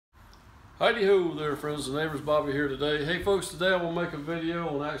Heidi ho there, friends and neighbors. Bobby here today. Hey folks, today I'm going to make a video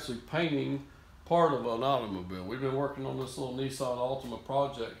on actually painting part of an automobile. We've been working on this little Nissan Altima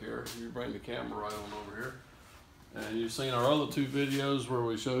project here. You bring the camera right on over here. And you've seen our other two videos where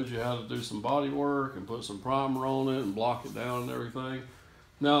we showed you how to do some body work and put some primer on it and block it down and everything.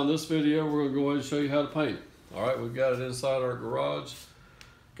 Now in this video we're going to go ahead and show you how to paint it. Alright, we've got it inside our garage.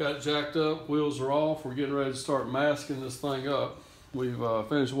 Got it jacked up, wheels are off. We're getting ready to start masking this thing up. We've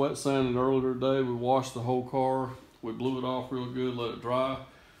finished wet sanding earlier today. We washed the whole car. We blew it off real good, let it dry.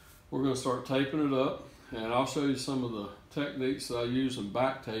 We're going to start taping it up, and I'll show you some of the techniques that I use in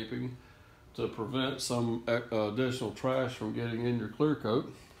back taping to prevent some additional trash from getting in your clear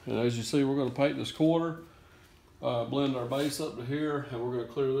coat. And as you see, we're going to paint this quarter, blend our base up to here, and we're going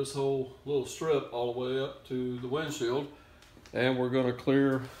to clear this whole little strip all the way up to the windshield. And we're going to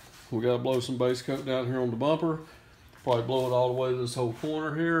clear, we got to blow some base coat down here on the bumper. Probably blow it all the way to this whole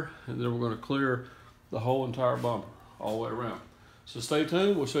corner here, and then we're going to clear the whole entire bumper all the way around. So stay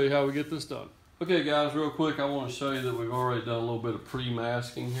tuned, we'll show you how we get this done. Okay guys, real quick, I want to show you that we've already done a little bit of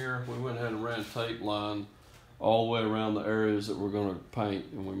pre-masking here. We went ahead and ran tape line all the way around the areas that we're going to paint,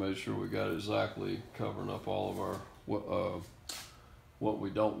 and we made sure we got it exactly covering up all of our what we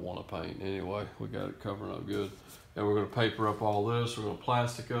don't want to paint anyway. We got it covering up good. And we're going to paper up all this. We're going to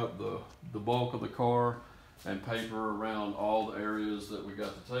plastic up the bulk of the car and paper around all the areas that we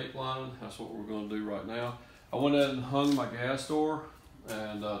got the tape line. That's what we're going to do right now. I went ahead and hung my gas door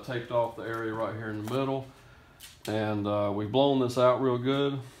and taped off the area right here in the middle. And we've blown this out real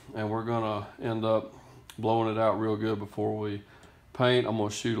good, and we're going to end up blowing it out real good before we paint. I'm going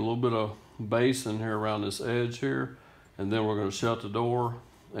to shoot a little bit of base in here around this edge here, and then we're going to shut the door,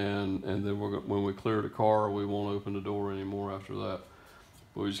 and then when we clear the car, we won't open the door anymore after that.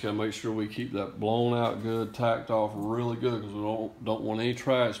 But we just gotta make sure we keep that blown out good, tacked off really good, because we don't want any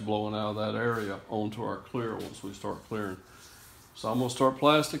trash blowing out of that area onto our clear once we start clearing. So I'm gonna start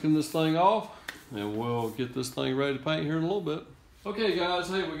plasticking this thing off, and we'll get this thing ready to paint here in a little bit. Okay guys,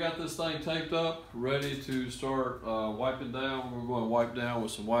 hey, we got this thing taped up, ready to start wiping down. We're going to wipe down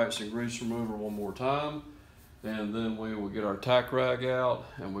with some wipes and grease remover one more time. And then we will get our tack rag out,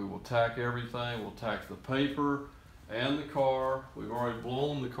 and we will tack everything. We'll tack the paper and the car. We've already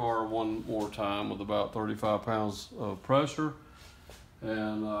blown the car one more time with about 35 pounds of pressure.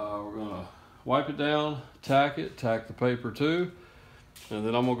 And we're gonna wipe it down, tack the paper too. And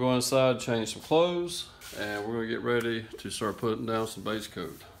then I'm gonna go inside, change some clothes, and we're gonna get ready to start putting down some base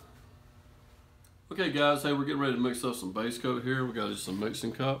coat. Okay guys, hey, we're getting ready to mix up some base coat here. We got just some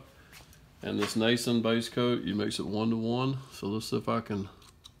mixing cup. And this Nason base coat, you mix it 1 to 1. So let's see if I can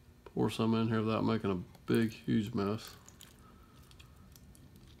pour some in here without making a big, huge mess.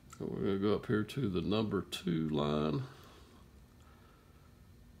 So we're gonna go up here to the number 2 line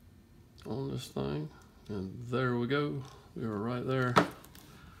on this thing. And there we go. We are right there.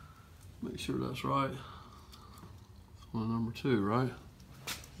 Make sure that's right. It's on number 2, right?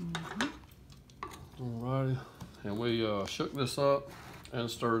 Alrighty. And we shook this up and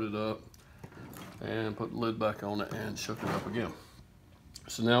stirred it up, and put the lid back on it and shook it up again.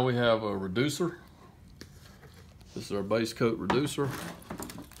 So now we have a reducer. This is our base coat reducer.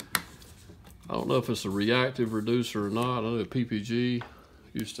 I don't know if it's a reactive reducer or not. I know PPG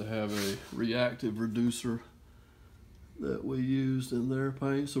used to have a reactive reducer that we used in their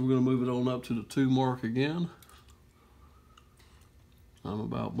paint. So we're gonna move it on up to the 2 mark again. I'm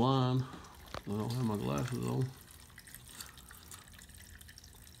about blind. I don't have my glasses on.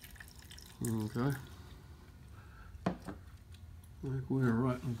 Okay. I think we're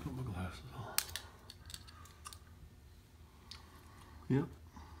right. Let me put my glasses on. Yep.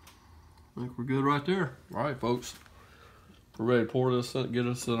 I think we're good right there. All right, folks. We're ready to pour this in, get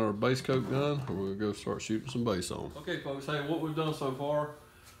us in our base coat gun, and we'll go start shooting some base on. Okay, folks. Hey, what we've done so far,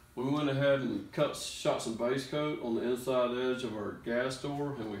 we went ahead and shot some base coat on the inside edge of our gas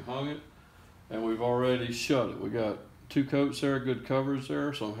door, and we hung it, and we've already shut it. We got 2 coats there, good coverage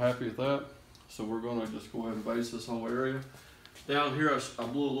there, so I'm happy with that. So we're gonna just go ahead and base this whole area. Down here, I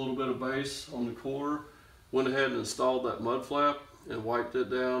blew a little bit of base on the corner, went ahead and installed that mud flap and wiped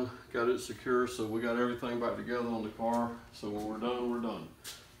it down, got it secure, so we got everything back together on the car. So when we're done, we're done.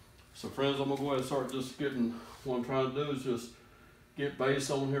 So friends, I'm gonna go ahead and start just getting, what I'm trying to do is just get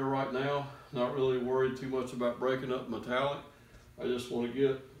base on here right now. Not really worried too much about breaking up metallic. I just wanna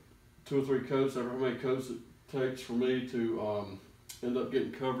get 2 or 3 coats, however many coats it takes for me to end up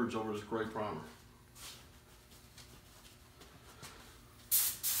getting coverage over this gray primer.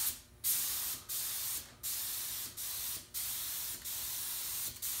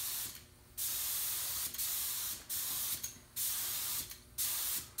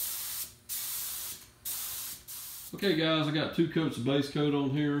 Okay guys, I got 2 coats of base coat on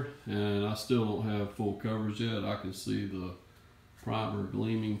here and I still don't have full coverage yet. I can see the primer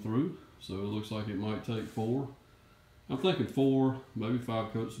gleaming through, so it looks like it might take 4. I'm thinking 4, maybe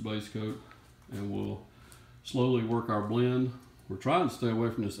 5 coats of base coat, and we'll slowly work our blend. We're trying to stay away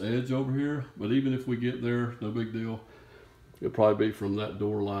from this edge over here, but even if we get there, no big deal. It'll probably be from that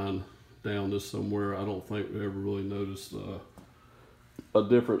door line down this somewhere. I don't think we ever really noticed a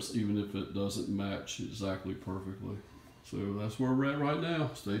difference, even if it doesn't match exactly perfectly. So that's where we're at right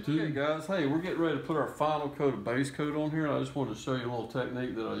now. Stay tuned. Okay guys, hey, we're getting ready to put our final coat of base coat on here. I just wanted to show you a little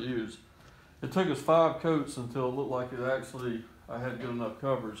technique that I use. It took us 5 coats until it looked like I had good enough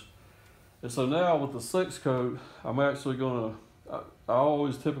coverage. And so now with the 6th coat, I'm actually gonna, I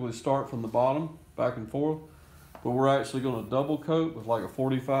always typically start from the bottom, back and forth, but we're actually gonna double coat with like a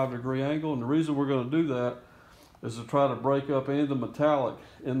 45-degree angle. And the reason we're gonna do that is to try to break up any of the metallic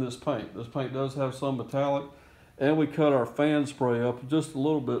in this paint. This paint does have some metallic, and we cut our fan spray up just a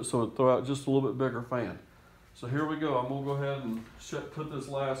little bit so it throw out just a little bit bigger fan. So here we go. I'm gonna go ahead and put this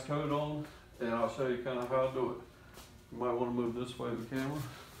last coat on, and I'll show you kind of how to do it. You might want to move this way of the camera.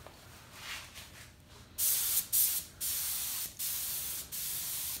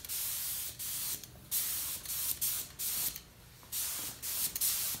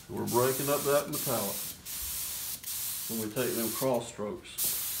 We're breaking up that metallic when we take them cross strokes.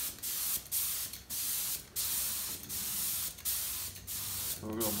 So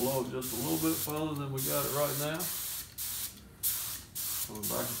we're going to blow it just a little bit further than we got it right now. Going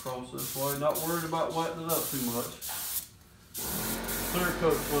back across this way. Not worried about wetting it up too much. Clear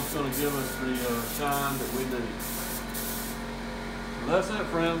coat's what's going to give us the shine that we need. So that's it,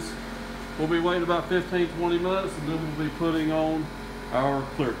 friends. We'll be waiting about 15-20 minutes, and then we'll be putting on our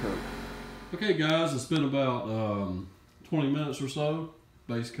clear coat. Okay guys, it's been about 20 minutes or so.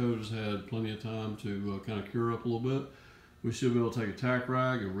 Base coat has had plenty of time to kind of cure up a little bit. We should be able to take a tack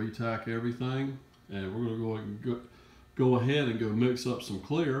rag and re-tack everything, and we're going to go ahead and go mix up some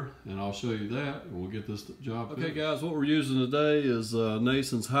clear, and I'll show you that, and we'll get this job finished. Okay guys, what we're using today is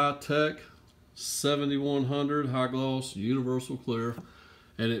Nason's High Tech 7100 High Gloss Universal Clear,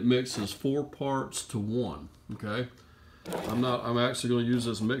 and it mixes 4 parts to 1. Okay, I'm actually going to use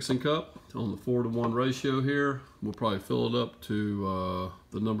this mixing cup on the 4-to-1 ratio here. We'll probably fill it up to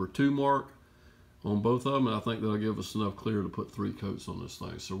the number 2 mark on both of them, and I think that'll give us enough clear to put 3 coats on this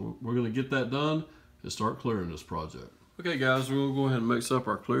thing. So we're going to get that done and start clearing this project. Okay guys, we're going to go ahead and mix up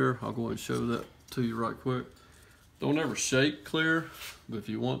our clear. I'll go ahead and show that to you right quick. Don't ever shake clear, but if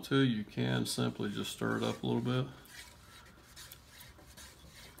you want to, you can simply just stir it up a little bit.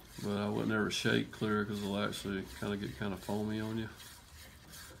 But I wouldn't ever shake clear because it'll actually kind of get kind of foamy on you.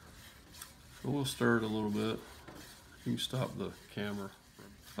 So we'll stir it a little bit. You can stop the camera.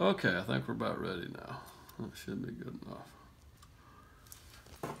 Okay, I think we're about ready now. That should be good enough.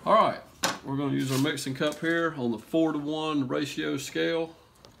 All right, we're going to use our mixing cup here on the 4-to-1 ratio scale.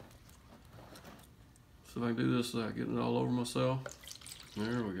 See if I can do this without getting it all over myself.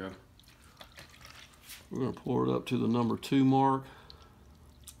 There we go. We're going to pour it up to the number 2 mark.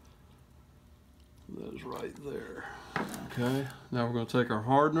 That is right there. Okay, now we're going to take our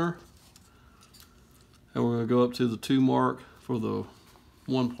hardener and we're going to go up to the 2 mark for the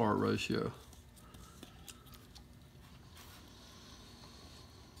 1 part ratio.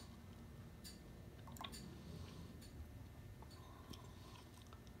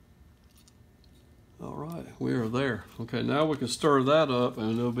 All right, we are there. Okay, now we can stir that up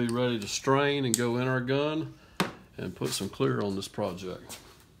and it'll be ready to strain and go in our gun and put some clear on this project.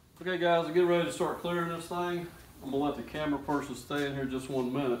 Okay guys, I'm getting ready to start clearing this thing. I'm gonna let the camera person stay in here just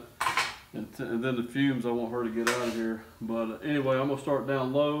 1 minute, and then the fumes, I want her to get out of here. But anyway, I'm gonna start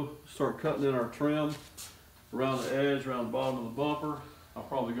down low, start cutting in our trim around the edge, around the bottom of the bumper. I'll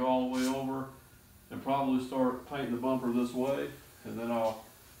probably go all the way over and probably start painting the bumper this way, and then I'll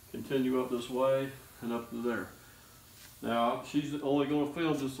continue up this way and up to there. Now, she's only gonna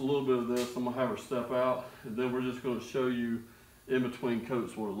film just a little bit of this. I'm gonna have her step out, and then we're just gonna show you in between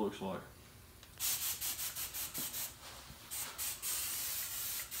coats what it looks like.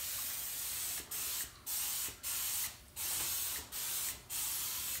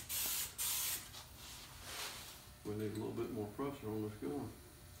 We need a little bit more pressure on this gun.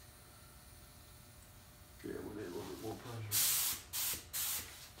 Yeah, we need a little bit more pressure.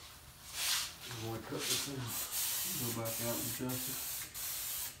 I'm going to cut this in. Go back out and adjust it.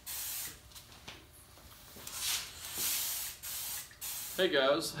 Hey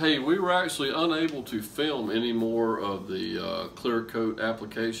guys, hey, we were actually unable to film any more of the clear coat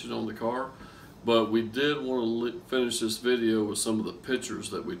application on the car, But we did want to finish this video with some of the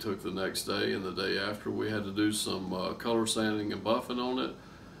pictures that we took the next day and the day after. We had to do some color sanding and buffing on it.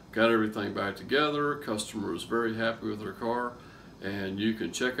 Got everything back together. Customer was very happy with her car. And you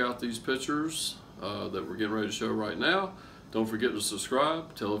can check out these pictures that we're getting ready to show right now. Don't forget to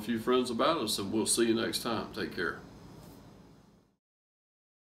subscribe, tell a few friends about us, and we'll see you next time. Take care.